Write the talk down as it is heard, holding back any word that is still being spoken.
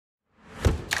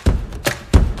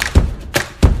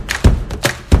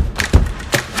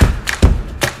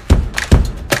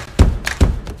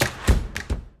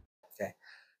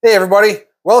Hey everybody,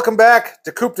 welcome back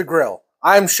to Coop de Grill.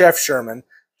 I'm Chef Sherman.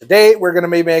 Today we're going to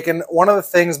be making one of the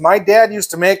things my dad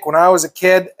used to make when I was a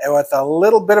kid with a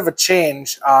little bit of a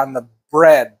change on the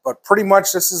bread, but pretty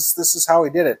much this is how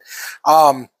he did it.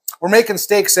 We're making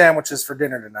steak sandwiches for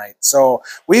dinner tonight. So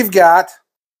we've got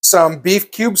some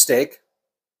beef cube steak.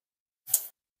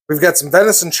 We've got some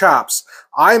venison chops.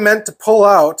 I meant to pull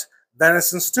out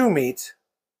venison stew meat,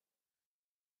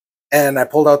 and I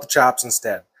pulled out the chops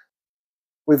instead.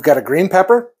 We've got a green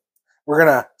pepper. We're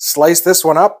going to slice this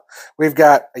one up. We've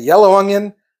got a yellow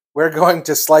onion. We're going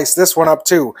to slice this one up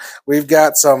too. We've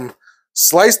got some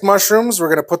sliced mushrooms. We're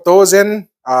going to put those in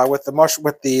with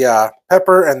the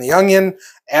pepper and the onion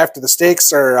after the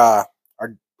steaks are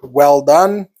well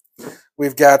done.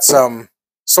 We've got some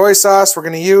soy sauce we're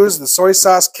going to use. The soy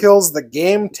sauce kills the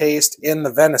game taste in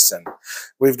the venison.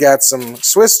 We've got some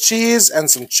Swiss cheese and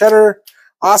some cheddar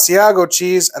Asiago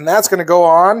cheese, and that's going to go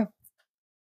on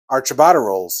our ciabatta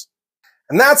rolls.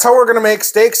 And that's how we're going to make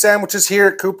steak sandwiches here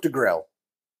at Coop de Grill.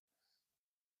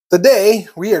 Today,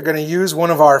 we are going to use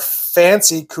one of our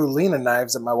fancy Culina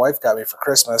knives that my wife got me for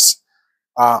Christmas.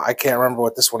 I can't remember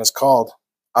what this one is called,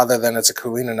 other than it's a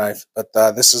Culina knife, but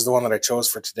this is the one that I chose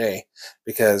for today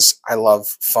because I love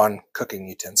fun cooking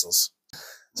utensils.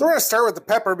 So we're going to start with the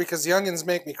pepper because the onions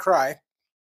make me cry.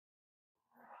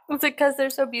 Is it because they're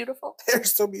so beautiful? They're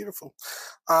so beautiful.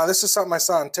 This is something I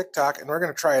saw on TikTok, and we're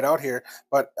going to try it out here.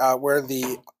 But where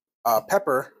the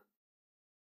pepper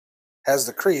has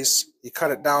the crease, you cut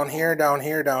it down here, down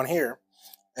here, down here,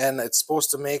 and it's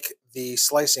supposed to make the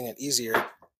slicing it easier.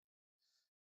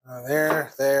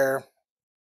 There,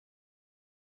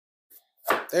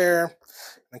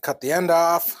 and cut the end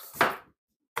off.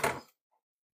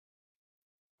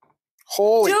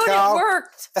 Holy cow! Dude, it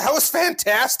worked! That was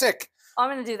fantastic! I'm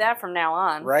going to do that from now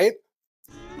on. Right?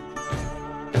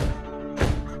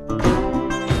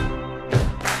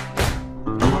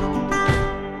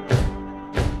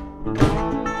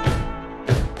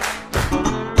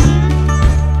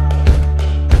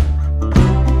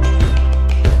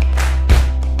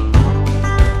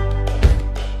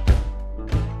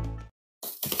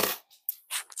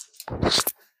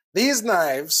 These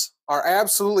knives are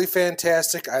absolutely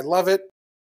fantastic. I love it.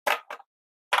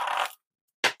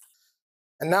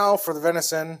 And now for the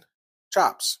venison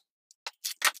chops.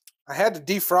 I had to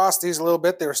defrost these a little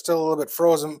bit. They were still a little bit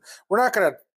frozen. We're not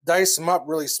going to dice them up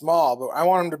really small, but I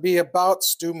want them to be about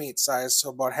stew meat size, so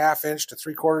about 1/2 inch to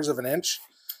 3/4 of an inch.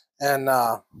 And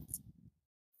about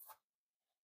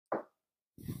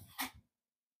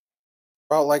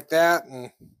like that.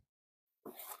 And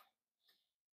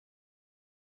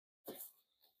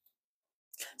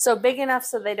so big enough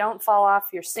so they don't fall off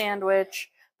your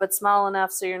sandwich, but small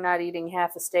enough so you're not eating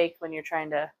half a steak when you're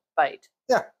trying to bite.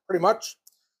 Yeah, pretty much.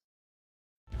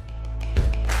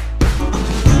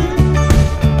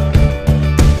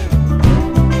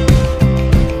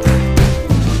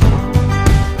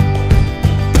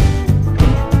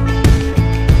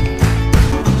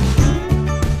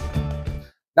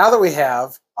 Now that we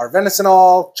have our venison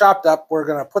all chopped up, we're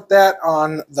going to put that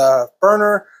on the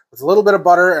burner with a little bit of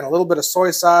butter and a little bit of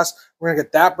soy sauce. We're going to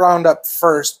get that browned up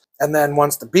first, and then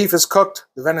once the beef is cooked,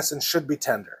 the venison should be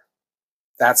tender.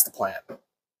 That's the plan.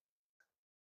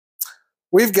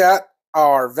 We've got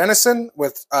our venison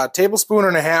with 1.5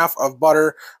 tablespoons of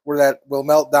butter where that will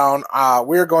melt down.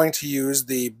 We're going to use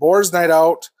the Boar's Night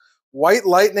Out White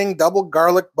Lightning Double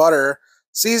Garlic Butter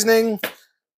seasoning.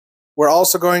 We're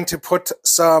also going to put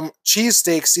some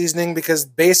cheesesteak seasoning because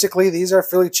basically these are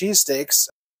Philly cheesesteaks.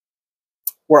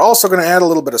 We're also going to add a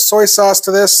little bit of soy sauce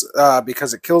to this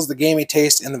because it kills the gamey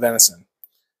taste in the venison.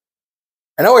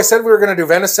 I know I said we were going to do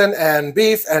venison and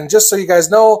beef, and just so you guys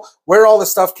know where all the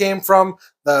stuff came from,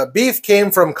 the beef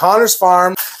came from Connor's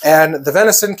Farm, and the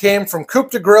venison came from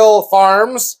Coop de Grill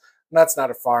Farms. That's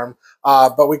not a farm,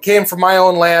 but we came from my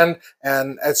own land,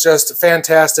 and it's just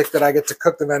fantastic that I get to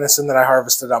cook the venison that I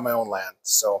harvested on my own land.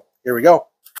 So here we go.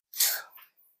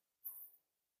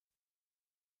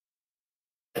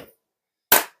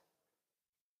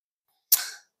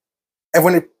 And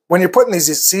when you're putting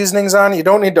these seasonings on, you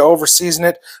don't need to over-season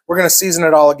it. We're going to season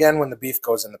it all again when the beef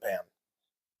goes in the pan.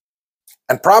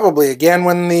 And probably again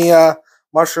when the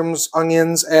mushrooms,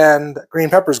 onions, and green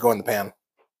peppers go in the pan.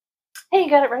 Hey, you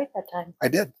got it right that time. I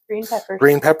did. Green peppers.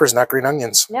 Green peppers, not green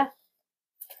onions. Yeah.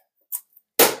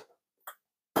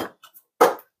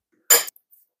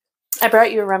 I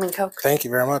brought you a rum and Coke. Thank you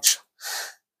very much.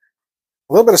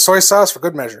 A little bit of soy sauce for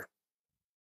good measure.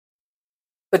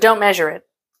 But don't measure it.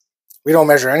 We don't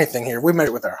measure anything here. We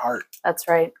measure with our heart. That's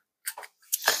right.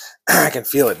 I can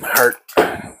feel it in my heart.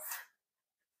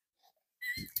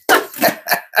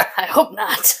 I hope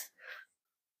not.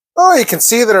 Oh, you can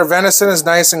see that our venison is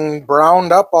nice and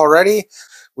browned up already.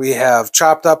 We have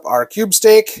chopped up our cube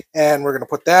steak, and we're going to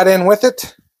put that in with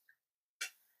it.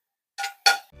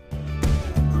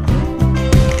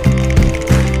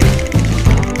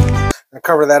 And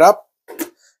cover that up.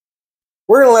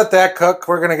 We're going to let that cook.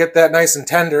 We're going to get that nice and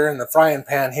tender in the frying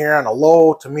pan here on a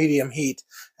low to medium heat.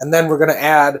 And then we're going to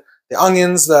add the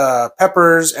onions, the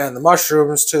peppers, and the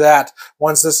mushrooms to that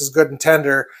once this is good and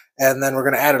tender. And then we're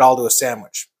going to add it all to a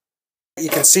sandwich. You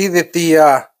can see that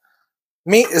the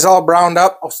meat is all browned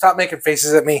up. Oh, stop making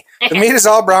faces at me. The meat is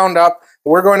all browned up.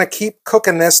 We're going to keep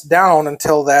cooking this down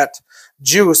until that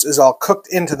juice is all cooked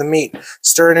into the meat.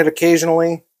 Stirring it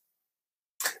occasionally.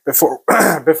 Before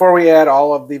we add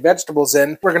all of the vegetables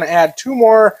in, we're going to add 2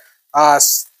 more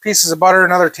pieces of butter,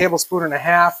 another tablespoon and a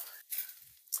half.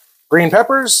 Green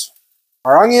peppers,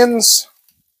 our onions,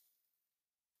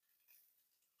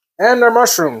 and our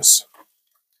mushrooms.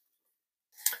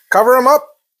 Cover them up.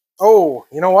 Oh,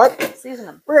 you know what? Season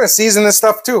them. We're going to season this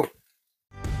stuff too.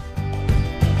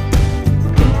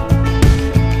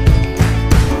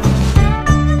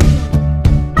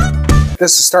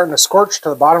 This is starting to scorch to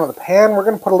the bottom of the pan. We're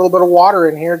going to put a little bit of water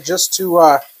in here just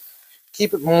to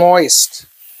keep it moist.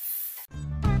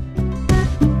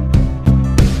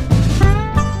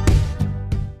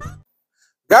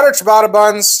 Got our ciabatta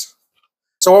buns.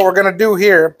 So what we're going to do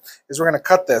here is we're going to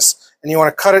cut this. And you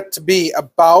want to cut it to be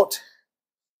about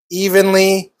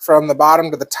evenly from the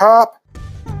bottom to the top.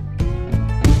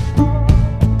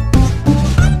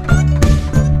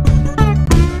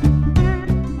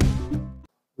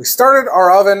 We started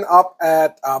our oven up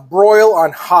at broil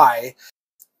on high.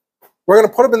 We're going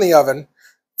to put them in the oven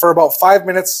for about 5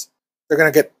 minutes. They're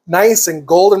going to get nice and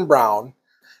golden brown.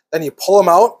 Then you pull them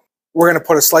out. We're going to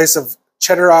put a slice of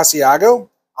cheddar Asiago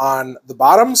on the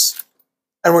bottoms.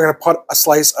 And we're going to put a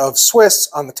slice of Swiss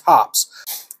on the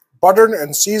tops. Buttered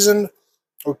and seasoned.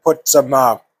 We put some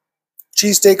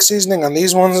cheesesteak seasoning on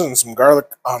these ones and some garlic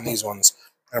on these ones.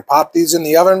 I'm going to pop these in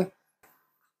the oven.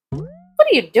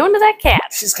 What are you doing to that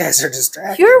cat? These guys are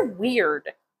distracted. You're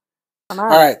weird. Come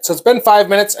on. All right, so it's been 5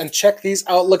 minutes, and check these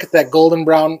out. Look at that golden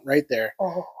brown right there.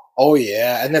 Oh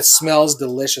yeah, and that smells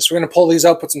delicious. We're going to pull these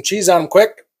out, put some cheese on them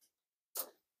quick.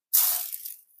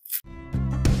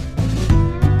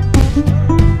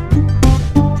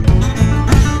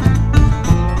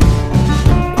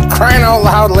 Crying out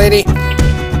loud, lady.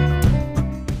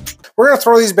 We're going to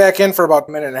throw these back in for about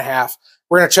 1.5 minutes.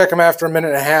 We're going to check them after 1.5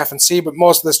 minutes and see, but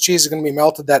most of this cheese is going to be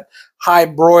melted. That high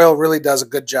broil really does a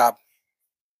good job.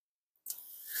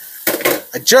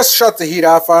 I just shut the heat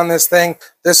off on this thing.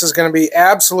 This is going to be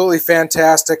absolutely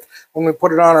fantastic when we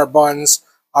put it on our buns.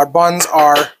 Our buns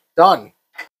are done.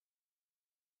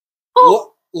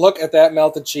 Oh. Look at that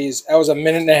melted cheese. That was 1.5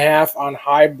 minutes on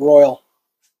high broil.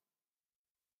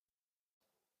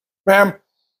 Ma'am,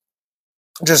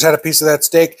 just had a piece of that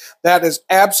steak. That is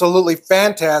absolutely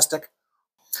fantastic.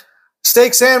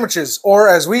 Steak sandwiches, or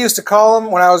as we used to call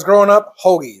them when I was growing up,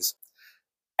 hoagies.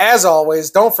 As always,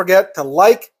 don't forget to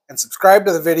like and subscribe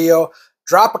to the video.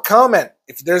 Drop a comment.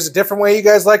 If there's a different way you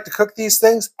guys like to cook these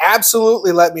things,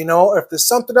 absolutely let me know. If there's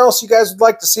something else you guys would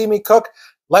like to see me cook,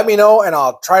 let me know and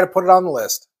I'll try to put it on the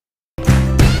list.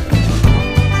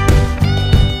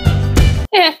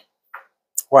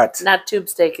 What? Not tube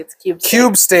steak, it's cube steak.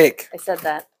 Cube steak. I said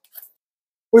that.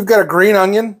 We've got a green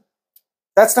onion.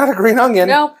 That's not a green onion.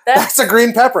 No, that's a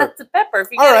green pepper. That's a pepper. If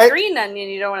you get a green onion,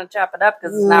 you don't want to chop it up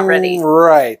because it's not ready.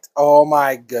 Right. Oh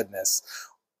my goodness.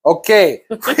 Okay.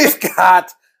 We've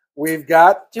got.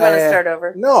 Do you want to start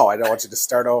over? No, I don't want you to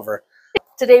start over.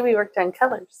 Today we worked on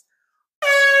colors.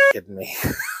 Kidding me.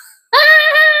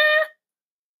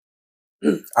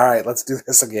 All right, let's do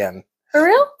this again. For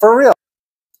real? For real.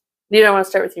 You don't want to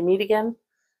start with your meat again?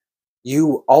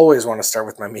 You always want to start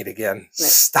with my meat again. Right.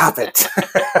 Stop it.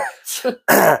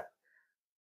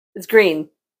 It's green.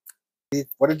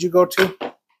 What did you go to?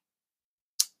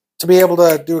 To be able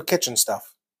to do kitchen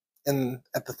stuff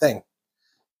at the thing.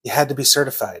 You had to be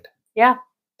certified. Yeah.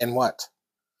 In what?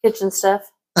 Kitchen stuff.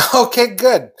 Okay,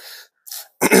 good.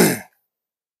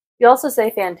 You also say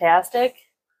fantastic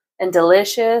and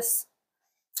delicious.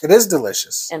 It is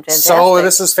delicious. And fantastic. So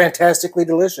this is fantastically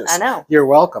delicious. I know. You're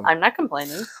welcome. I'm not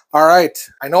complaining. All right.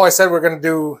 I know I said we're going to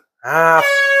do... I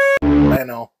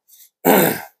know.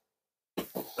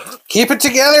 Keep it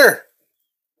together.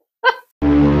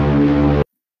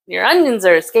 Your onions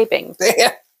are escaping.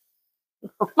 Yeah.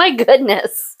 Oh my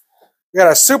goodness. We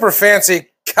got a super fancy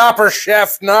Copper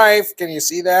Chef knife. Can you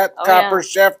see that? Oh, Copper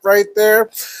Chef right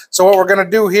there. So what we're going to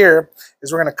do here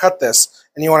is we're going to cut this.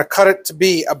 And you want to cut it to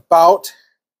be about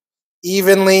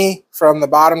evenly from the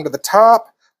bottom to the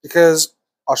top, because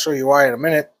I'll show you why in a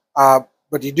minute.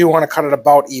 But you do want to cut it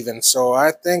about even. So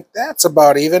I think that's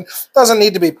about even. Doesn't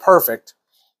need to be perfect.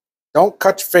 Don't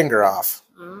cut your finger off.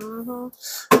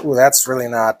 Mm-hmm. Ooh, that's really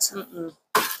not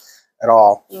at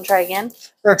all. You can try again?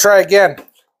 We're going to try again.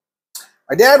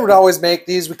 My dad would always make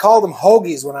these. We called them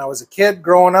hoagies when I was a kid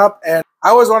growing up. And I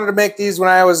always wanted to make these when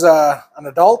I was an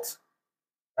adult.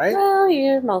 Right? Well,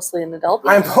 you're mostly an adult.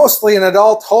 I'm mostly an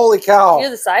adult. Holy cow. You're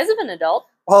the size of an adult.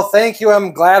 Well, thank you.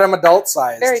 I'm glad I'm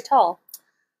adult-sized. Very tall.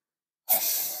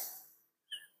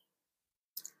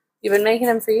 You've been making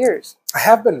them for years. I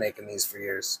have been making these for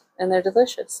years. And they're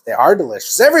delicious. They are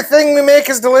delicious. Everything we make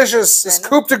is delicious. It's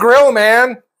Coop de Grill,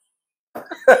 man.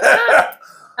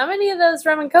 How many of those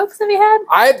rum and cokes have you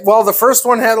had? Well, the first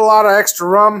one had a lot of extra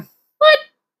rum. What?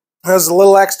 It was a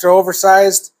little extra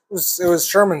oversized. It was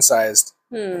Sherman-sized.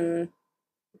 Hmm.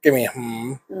 Give me a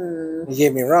hmm. You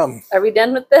gave me rum. Are we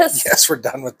done with this? Yes, we're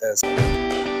done with this.